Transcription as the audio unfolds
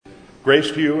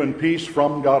Grace to you and peace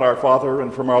from God our Father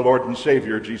and from our Lord and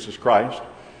Savior, Jesus Christ.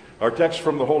 Our text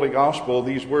from the Holy Gospel,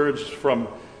 these words from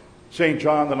St.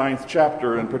 John, the 9th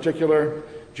chapter in particular.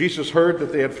 Jesus heard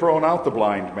that they had thrown out the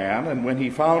blind man, and when he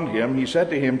found him, he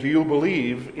said to him, "Do you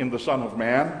believe in the Son of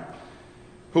Man?"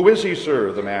 "Who is he,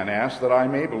 sir?" the man asked, "that I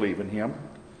may believe in him."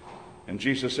 And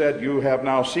Jesus said, "You have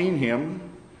now seen him,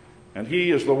 and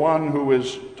he is the one who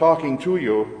is talking to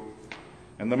you."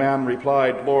 And the man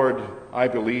replied, "Lord, I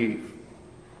believe."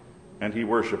 And he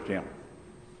worshiped him.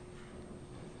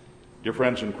 Dear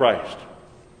friends in Christ,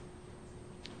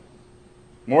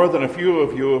 more than a few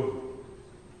of you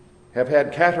have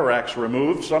had cataracts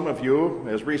removed, some of you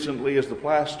as recently as the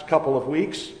last couple of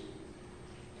weeks.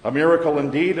 A miracle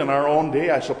indeed in our own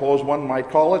day, I suppose one might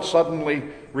call it, suddenly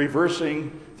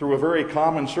reversing through a very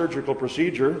common surgical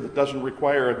procedure that doesn't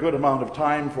require a good amount of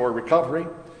time for recovery.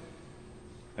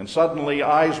 And suddenly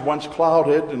eyes once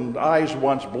clouded and eyes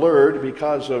once blurred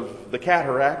because of the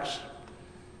cataracts.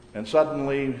 And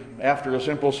suddenly, after a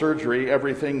simple surgery,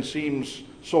 everything seems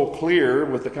so clear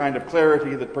with the kind of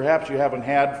clarity that perhaps you haven't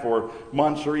had for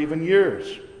months or even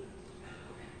years.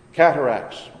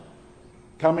 Cataracts,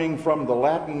 coming from the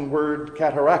Latin word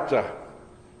cataracta,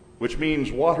 which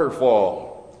means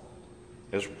waterfall.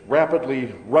 As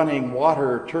rapidly running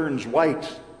water turns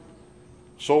white,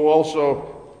 so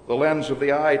also the lens of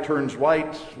the eye turns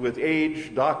white with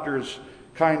age, doctors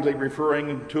kindly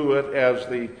referring to it as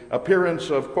the appearance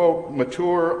of, quote,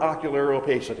 mature ocular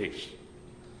opacities.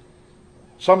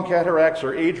 Some cataracts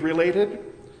are age-related,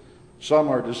 some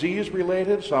are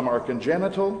disease-related, some are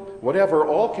congenital. Whatever,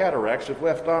 all cataracts, if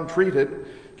left untreated,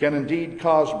 can indeed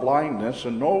cause blindness,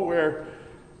 and nowhere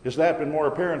has that been more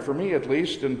apparent, for me at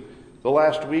least, in the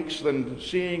last weeks than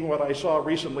seeing what I saw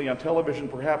recently on television.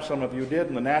 Perhaps some of you did,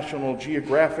 in the National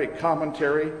Geographic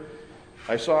commentary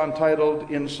I saw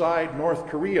entitled "Inside North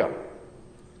Korea,"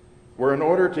 where in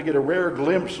order to get a rare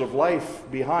glimpse of life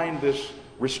behind this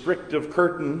restrictive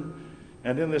curtain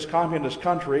and in this communist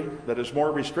country that is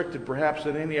more restricted perhaps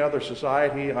than any other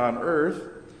society on earth,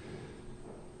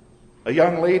 a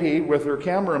young lady with her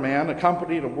cameraman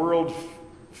accompanied a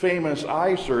world-famous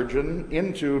eye surgeon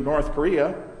into North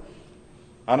Korea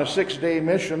on a 6-day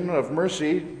mission of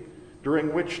mercy,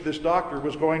 during which this doctor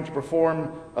was going to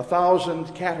perform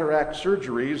 1,000 cataract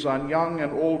surgeries on young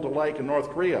and old alike in North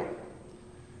Korea.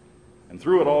 And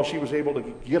through it all, she was able to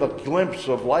get a glimpse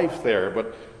of life there.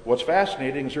 But what's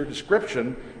fascinating is her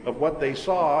description of what they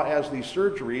saw as these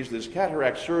surgeries, these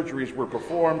cataract surgeries, were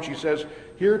performed. She says,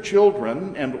 "Here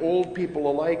children and old people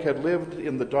alike had lived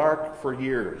in the dark for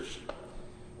years.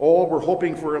 All were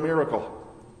hoping for a miracle.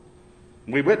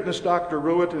 We witnessed Dr.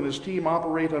 Ruitt and his team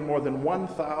operate on more than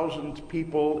 1,000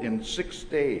 people in 6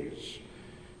 days.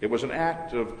 It was an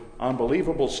act of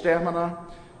unbelievable stamina.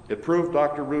 It proved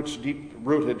Dr. Ruitt's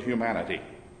deep-rooted humanity."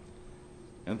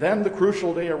 And then the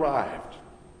crucial day arrived.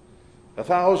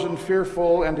 1,000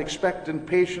 fearful and expectant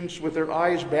patients with their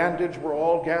eyes bandaged were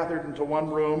all gathered into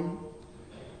one room.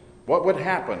 What would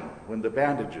happen when the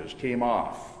bandages came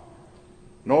off?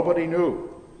 Nobody knew.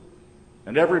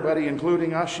 And everybody,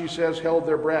 including us, she says, held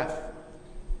their breath.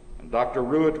 And Dr.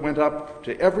 Ruitt went up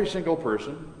to every single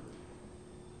person,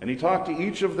 and he talked to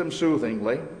each of them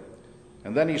soothingly,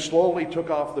 and then he slowly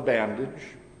took off the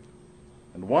bandage.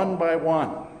 And one by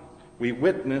one, we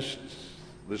witnessed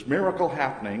this miracle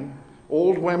happening.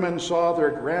 Old women saw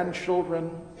their grandchildren,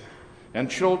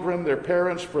 and children their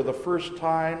parents for the first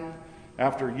time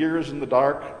after years in the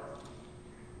dark.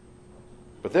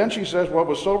 But then she says what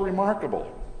was so remarkable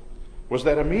was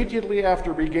that immediately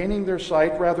after regaining their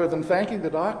sight, rather than thanking the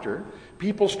doctor,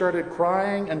 people started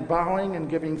crying and bowing and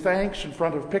giving thanks in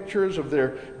front of pictures of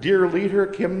their dear leader,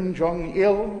 Kim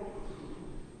Jong-il,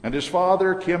 and his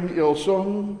father, Kim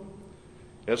Il-sung,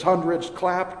 as hundreds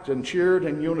clapped and cheered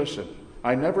in unison.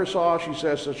 I never saw, she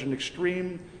says, such an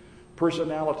extreme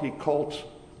personality cult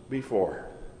before.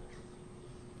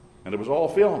 And it was all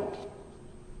filmed.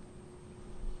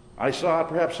 I saw it,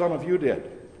 perhaps some of you did,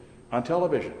 on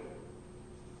television.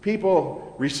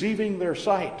 People receiving their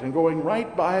sight and going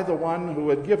right by the one who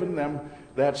had given them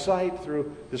that sight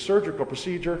through the surgical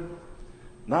procedure,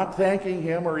 not thanking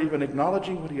him or even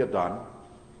acknowledging what he had done,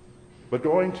 but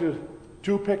going to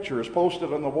 2 pictures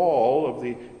posted on the wall of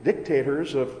the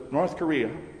dictators of North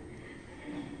Korea,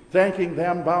 thanking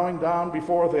them, bowing down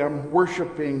before them,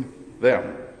 worshiping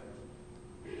them.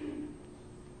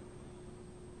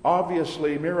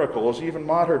 Obviously, miracles, even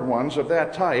modern ones of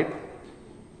that type,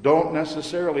 don't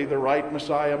necessarily the right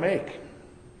Messiah make.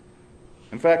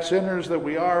 In fact, sinners that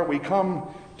we are, we come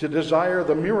to desire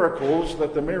the miracles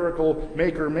that the miracle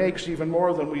maker makes even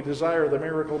more than we desire the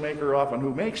miracle maker often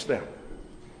who makes them.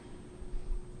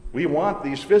 We want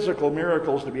these physical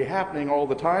miracles to be happening all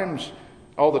the time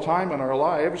in our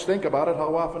lives. Think about it.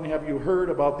 How often have you heard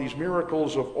about these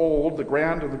miracles of old, the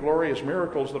grand and the glorious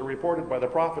miracles that are reported by the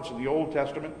prophets in the Old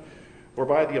Testament or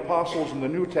by the apostles in the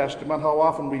New Testament? How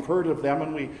often we've heard of them,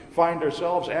 and we find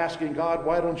ourselves asking God,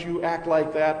 why don't you act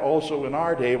like that also in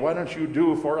our day? Why don't you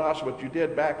do for us what you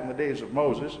did back in the days of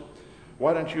Moses?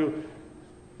 Why don't you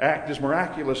act as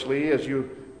miraculously as you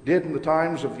did in the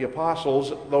times of the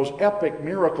apostles? Those epic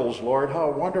miracles, Lord, how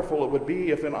wonderful it would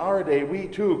be if in our day we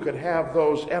too could have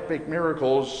those epic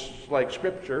miracles like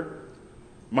Scripture,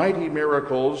 mighty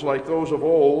miracles like those of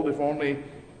old, if only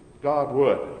God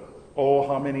would. Oh,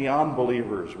 how many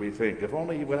unbelievers, we think. If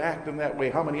only he would act in that way,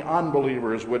 how many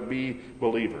unbelievers would be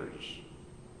believers?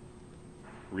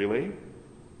 Really?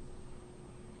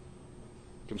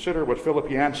 Consider what Philip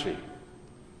Yancey,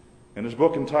 in his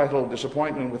book entitled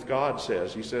Disappointment with God,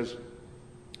 says. He says,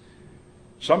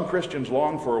 some Christians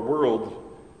long for a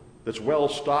world that's well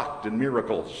stocked in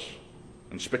miracles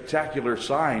and spectacular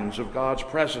signs of God's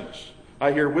presence.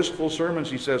 I hear wistful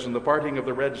sermons, he says, on the parting of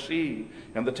the Red Sea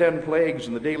and the 10 plagues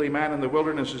and the daily man in the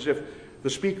wilderness, as if the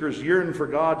speakers yearn for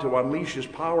God to unleash his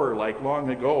power like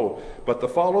long ago. But the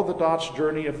follow-the-dots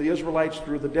journey of the Israelites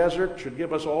through the desert should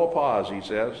give us all pause, he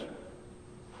says.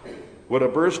 Would a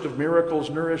burst of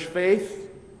miracles nourish faith?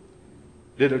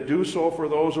 Did it do so for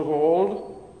those of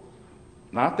old?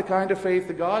 Not the kind of faith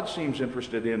that God seems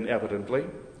interested in, evidently.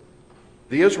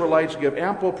 The Israelites give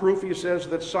ample proof, he says,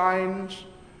 that signs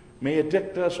may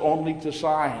addict us only to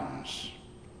signs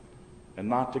and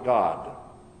not to God.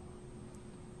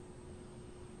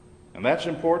 And that's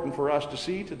important for us to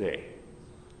see today.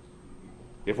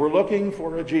 If we're looking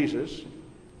for a Jesus,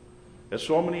 as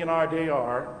so many in our day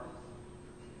are,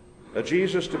 a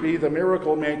Jesus to be the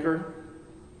miracle maker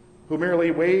who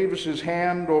merely waves his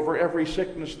hand over every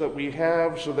sickness that we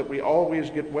have so that we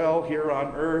always get well here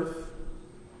on earth,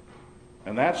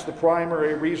 and that's the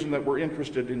primary reason that we're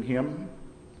interested in him,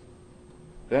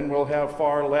 then we'll have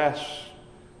far less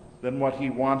than what he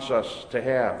wants us to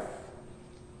have,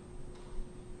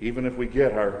 even if we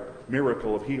get our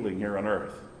miracle of healing here on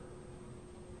earth.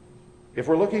 If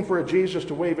we're looking for a Jesus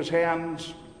to wave his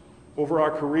hands over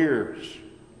our careers,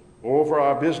 over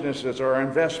our businesses, our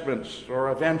investments, or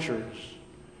our ventures,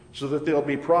 so that they'll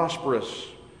be prosperous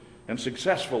and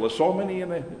successful, as so many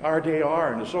in our day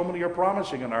are, and as so many are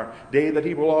promising in our day that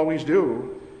he will always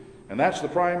do, and that's the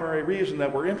primary reason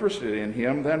that we're interested in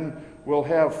him, then we'll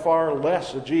have far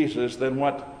less of Jesus than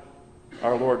what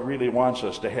our Lord really wants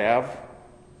us to have,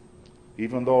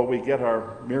 even though we get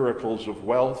our miracles of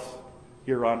wealth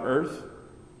here on earth.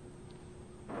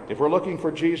 If we're looking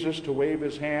for Jesus to wave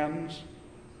his hands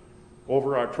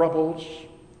over our troubles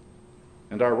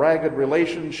and our ragged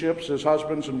relationships as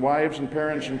husbands and wives and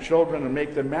parents and children and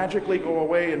make them magically go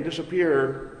away and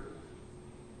disappear,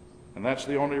 and that's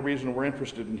the only reason we're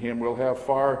interested in him, we'll have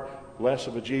far less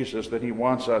of a Jesus than he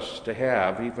wants us to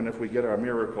have, even if we get our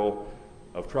miracle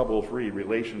of trouble-free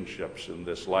relationships in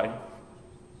this life.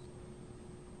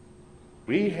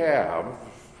 We have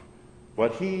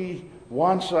what he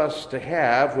wants us to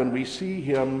have when we see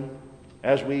him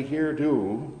as we here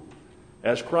do,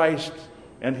 as Christ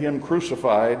and him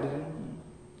crucified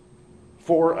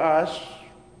for us,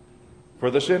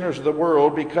 for the sinners of the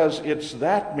world, because it's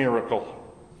that miracle,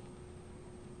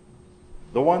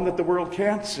 the one that the world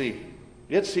can't see.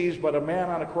 It sees but a man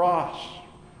on a cross.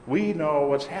 We know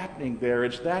what's happening there.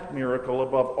 It's that miracle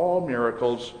above all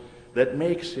miracles that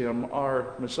makes him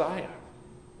our Messiah.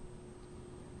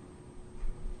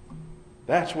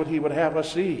 That's what he would have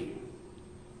us see.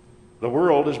 The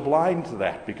world is blind to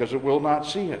that because it will not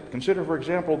see it. Consider, for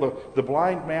example, the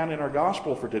blind man in our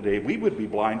gospel for today. We would be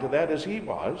blind to that as he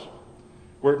was,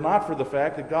 were it not for the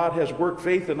fact that God has worked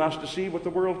faith in us to see what the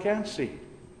world can't see.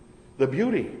 The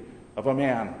beauty of a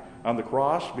man on the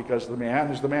cross, because the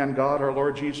man is the man God, our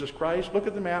Lord Jesus Christ. Look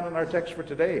at the man in our text for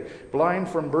today. Blind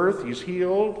from birth, he's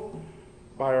healed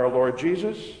by our Lord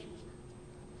Jesus.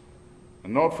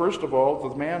 And note, first of all, that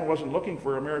the man wasn't looking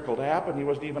for a miracle to happen. He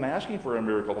wasn't even asking for a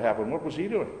miracle to happen. What was he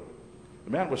doing?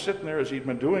 The man was sitting there, as he'd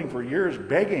been doing for years,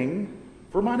 begging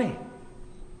for money.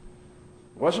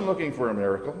 Wasn't looking for a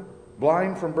miracle.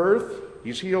 Blind from birth,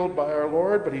 he's healed by our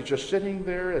Lord, but he's just sitting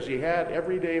there as he had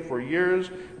every day for years,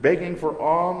 begging for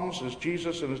alms as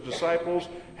Jesus and his disciples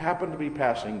happened to be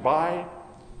passing by.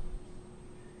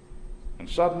 And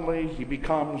suddenly he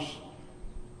becomes,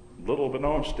 little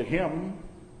beknownst to him,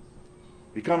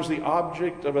 becomes the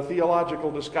object of a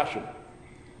theological discussion.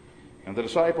 And the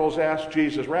disciples ask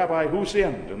Jesus, Rabbi, who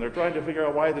sinned? And they're trying to figure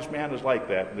out why this man is like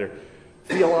that. And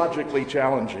theologically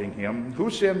challenging him, who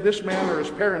sinned, this man or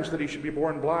his parents, that he should be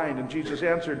born blind? And Jesus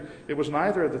answered, it was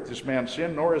neither that this man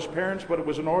sinned nor his parents, but it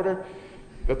was in order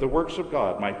that the works of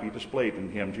God might be displayed in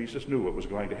him. Jesus knew what was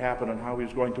going to happen and how he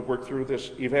was going to work through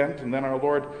this event. And then our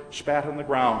Lord spat on the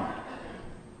ground.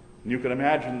 And you can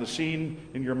imagine the scene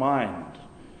in your mind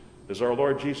as our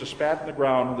Lord Jesus spat on the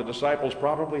ground, and the disciples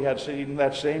probably had seen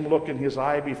that same look in his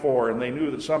eye before, and they knew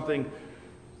that something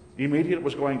immediate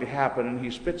was going to happen. And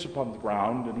he spits upon the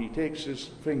ground, and he takes his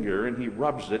finger and he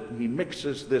rubs it, and he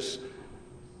mixes this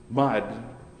mud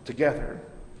together.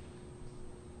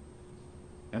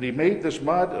 And he made this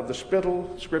mud of the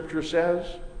spittle, Scripture says,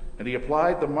 and he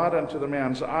applied the mud unto the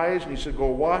man's eyes, and he said, go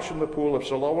wash in the pool of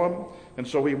Siloam. And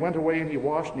so he went away and he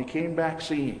washed, and he came back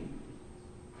seeing.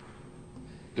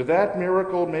 Did that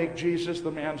miracle make Jesus the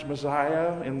man's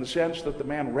Messiah in the sense that the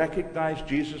man recognized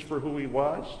Jesus for who he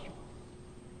was?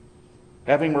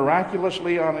 Having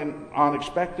miraculously,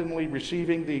 unexpectedly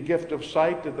receiving the gift of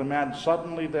sight, did the man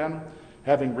suddenly then,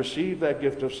 having received that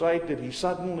gift of sight, did he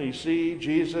suddenly see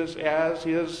Jesus as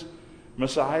his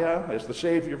Messiah, as the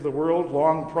Savior of the world,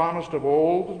 long promised of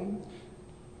old?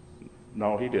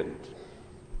 No, he didn't.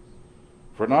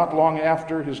 For not long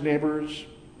after, his neighbors,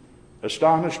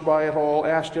 astonished by it all,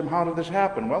 asked him, how did this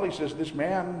happen? Well, he says, this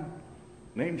man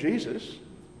named Jesus,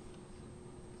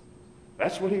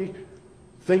 that's what he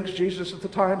thinks Jesus at the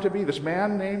time to be. This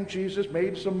man named Jesus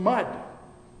made some mud,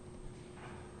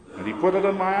 and he put it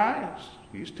on my eyes.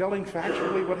 He's telling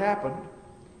factually what happened.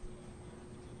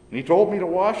 And he told me to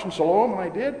wash in Siloam, and I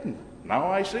did, and now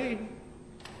I see.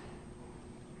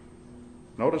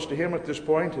 Notice to him at this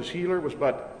point, his healer was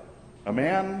but a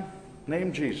man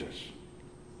named Jesus.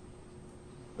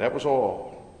 That was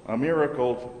all. A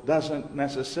miracle doesn't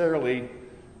necessarily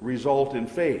result in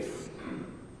faith.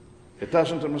 It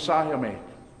doesn't a Messiah make.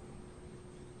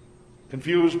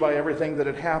 Confused by everything that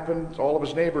had happened, all of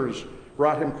his neighbors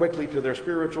brought him quickly to their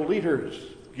spiritual leaders,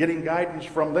 getting guidance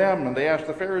from them, and they asked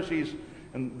the Pharisees,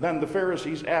 and then the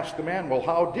Pharisees asked the man, well,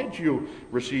 how did you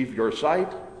receive your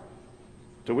sight?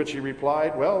 To which he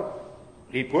replied, well,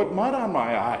 he put mud on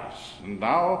my eyes, and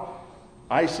now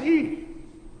I see.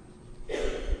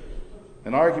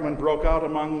 An argument broke out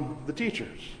among the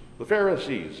teachers, the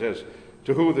Pharisees, as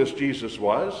to who this Jesus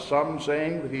was, some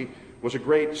saying that he was a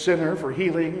great sinner for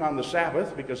healing on the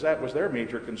Sabbath, because that was their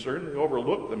major concern. They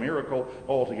overlooked the miracle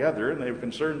altogether, and they were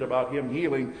concerned about him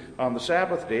healing on the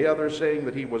Sabbath day. Others saying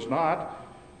that he was not.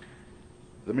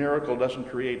 The miracle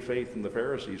doesn't create faith in the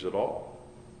Pharisees at all.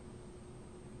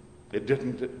 It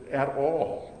didn't at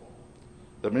all.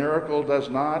 The miracle does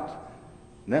not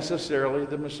necessarily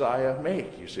the Messiah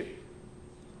make, you see.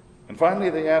 And finally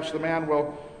they asked the man,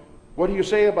 well, what do you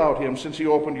say about him since he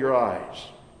opened your eyes?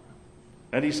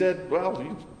 And he said,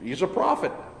 well, he's a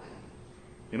prophet.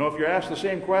 You know, if you're asked the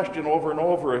same question over and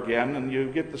over again, and you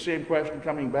get the same question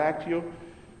coming back to you,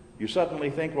 you suddenly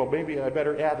think, well, maybe I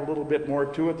better add a little bit more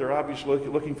to it. They're obviously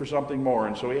looking for something more.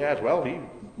 And so he adds, well, he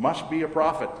must be a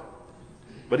prophet.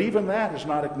 But even that is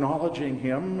not acknowledging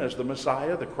him as the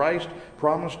Messiah, the Christ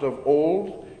promised of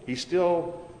old. He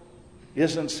still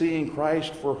isn't seeing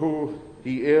Christ for who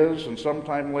he is. And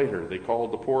sometime later, they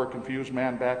called the poor, confused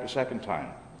man back a second time,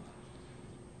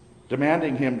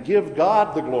 demanding him, give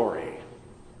God the glory.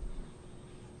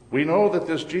 We know that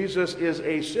this Jesus is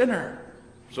a sinner.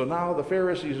 So now the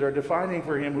Pharisees are defining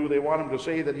for him who they want him to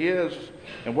say that he is.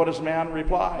 And what does the man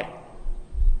reply?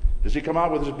 Does he come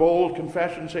out with his bold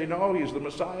confession, say, no, he's the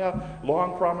Messiah,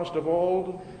 long promised of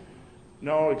old?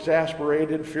 No,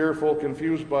 exasperated, fearful,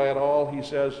 confused by it all, he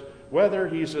says, whether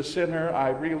he's a sinner, I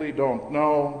really don't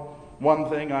know. One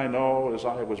thing I know is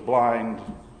I was blind,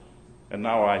 and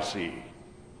now I see.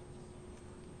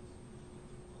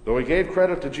 Though he gave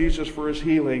credit to Jesus for his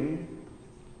healing,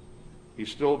 he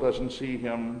still doesn't see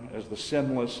him as the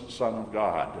sinless Son of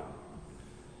God,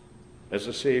 as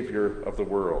the Savior of the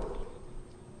world.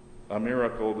 A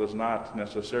miracle does not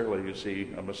necessarily, you see,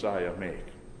 a Messiah make.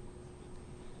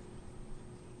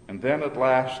 And then at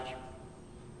last,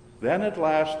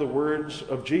 the words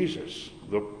of Jesus,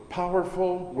 the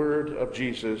powerful word of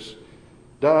Jesus,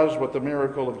 does what the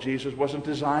miracle of Jesus wasn't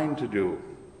designed to do,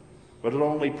 but it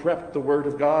only prepped the word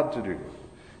of God to do.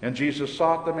 And Jesus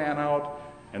sought the man out,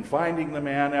 and finding the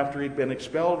man after he'd been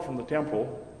expelled from the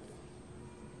temple,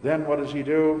 then what does he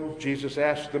do? Jesus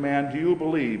asks the man, do you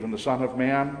believe in the Son of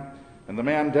Man? And the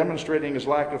man, demonstrating his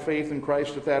lack of faith in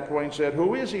Christ at that point, said,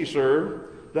 who is he, sir,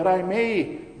 that I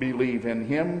may believe in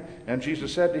him? And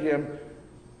Jesus said to him,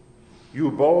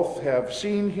 you both have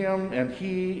seen him, and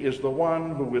he is the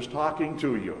one who is talking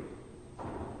to you.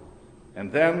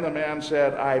 And then the man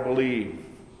said, I believe.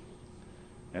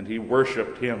 and he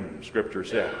worshiped him, Scripture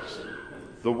says.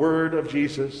 The word of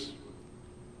Jesus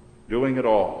doing it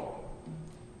all.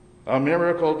 A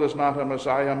miracle does not a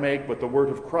Messiah make, but the word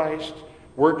of Christ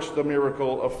works the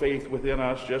miracle of faith within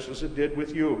us, just as it did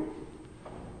with you.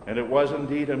 And it was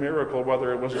indeed a miracle,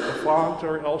 whether it was at the font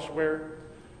or elsewhere,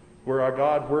 where our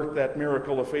God worked that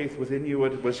miracle of faith within you.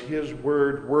 It was his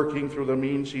word working through the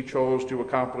means he chose to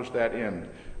accomplish that end.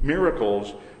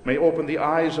 Miracles may open the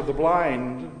eyes of the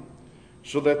blind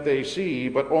so that they see,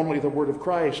 but only the word of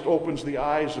Christ opens the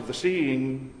eyes of the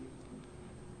seeing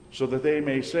so that they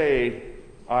may say,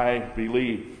 I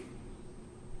believe.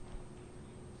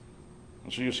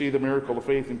 And so you see the miracle of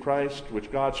faith in Christ,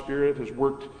 which God's Spirit has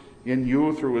worked in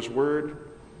you through his word.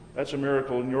 That's a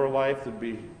miracle in your life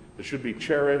that should be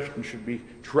cherished and should be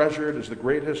treasured as the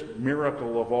greatest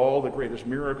miracle of all, the greatest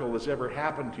miracle that's ever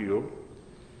happened to you.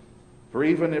 For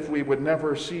even if we would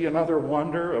never see another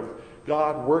wonder of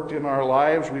God worked in our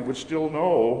lives, we would still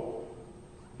know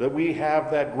that we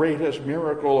have that greatest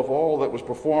miracle of all that was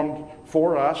performed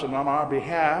for us and on our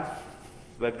behalf,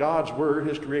 that God's word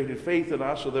has created faith in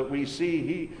us so that we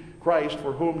see Christ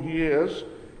for whom he is,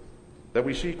 that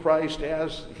we see Christ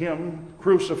as him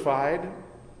crucified,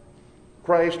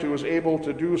 Christ who is able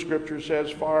to do, Scripture says,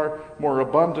 far more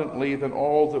abundantly than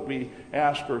all that we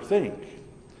ask or think.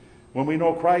 When we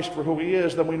know Christ for who he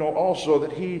is, then we know also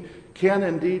that he can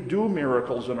indeed do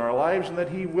miracles in our lives, and that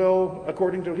he will,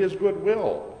 according to his good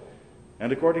will,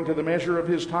 and according to the measure of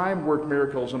his time, work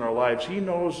miracles in our lives. He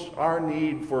knows our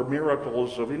need for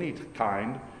miracles of any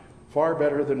kind far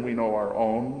better than we know our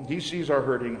own. He sees our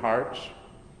hurting hearts.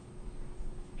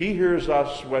 He hears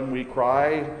us when we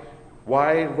cry,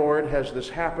 why, Lord, has this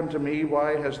happened to me?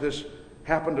 Why has this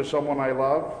happened to someone I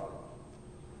love?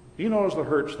 He knows the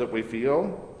hurts that we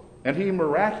feel, and he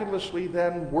miraculously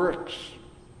then works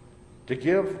to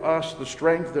give us the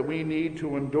strength that we need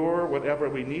to endure whatever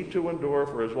we need to endure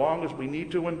for as long as we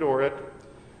need to endure it,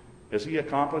 as he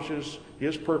accomplishes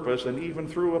his purpose, and even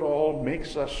through it all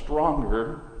makes us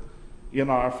stronger in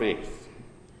our faith.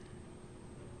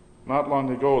 Not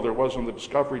long ago, there was on the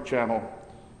Discovery Channel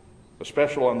a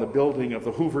special on the building of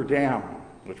the Hoover Dam,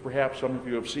 which perhaps some of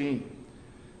you have seen.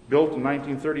 Built in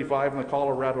 1935 in the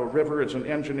Colorado River, it's an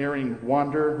engineering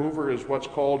wonder. Hoover is what's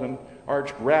called an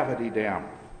arch gravity dam.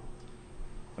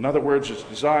 In other words, it's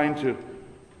designed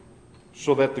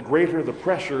so that the greater the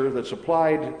pressure that's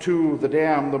applied to the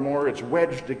dam, the more it's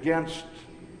wedged against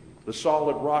the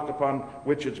solid rock upon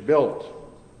which it's built.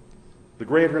 The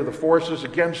greater the forces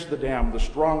against the dam, the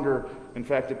stronger, in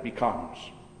fact, it becomes.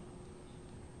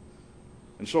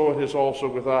 And so it is also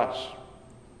with us.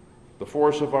 The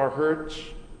force of our hurts,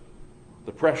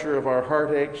 the pressure of our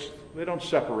heartaches, they don't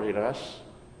separate us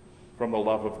from the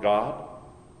love of God.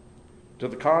 To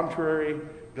the contrary,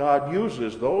 God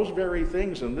uses those very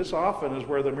things, and this often is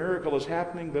where the miracle is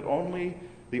happening that only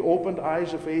the opened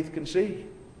eyes of faith can see.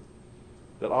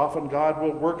 That often God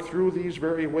will work through these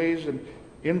very ways and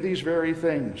in these very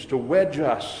things to wedge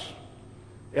us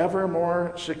ever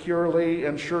more securely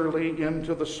and surely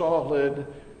into the solid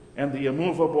and the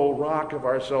immovable rock of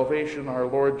our salvation, our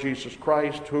Lord Jesus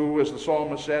Christ, who, as the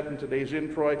psalmist said in today's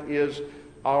introit, is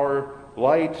our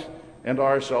light and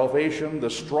our salvation, the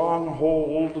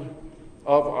stronghold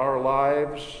of our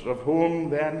lives, of whom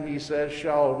then, he says,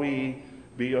 shall we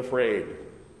be afraid.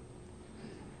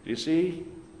 Do you see?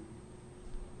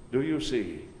 Do you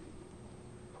see?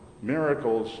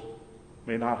 Miracles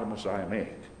may not a Messiah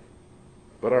make,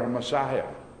 but our Messiah,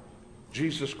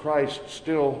 Jesus Christ,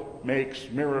 still makes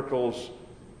miracles,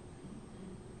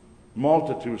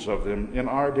 multitudes of them in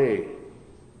our day.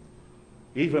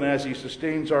 Even as he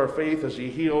sustains our faith, as he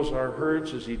heals our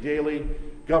hurts, as he daily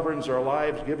governs our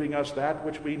lives, giving us that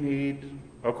which we need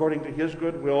according to his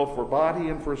good will for body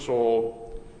and for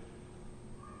soul.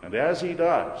 And as he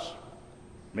does,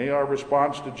 may our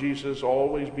response to Jesus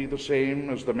always be the same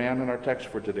as the man in our text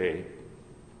for today.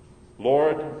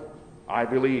 Lord, I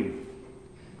believe.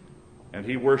 And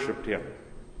he worshiped him.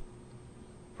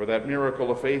 For that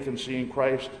miracle of faith in seeing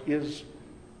Christ is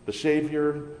the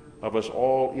Savior of us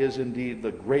all, is indeed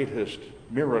the greatest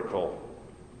miracle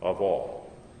of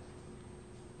all.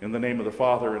 In the name of the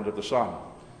Father, and of the Son,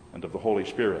 and of the Holy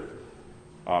Spirit.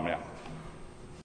 Amen.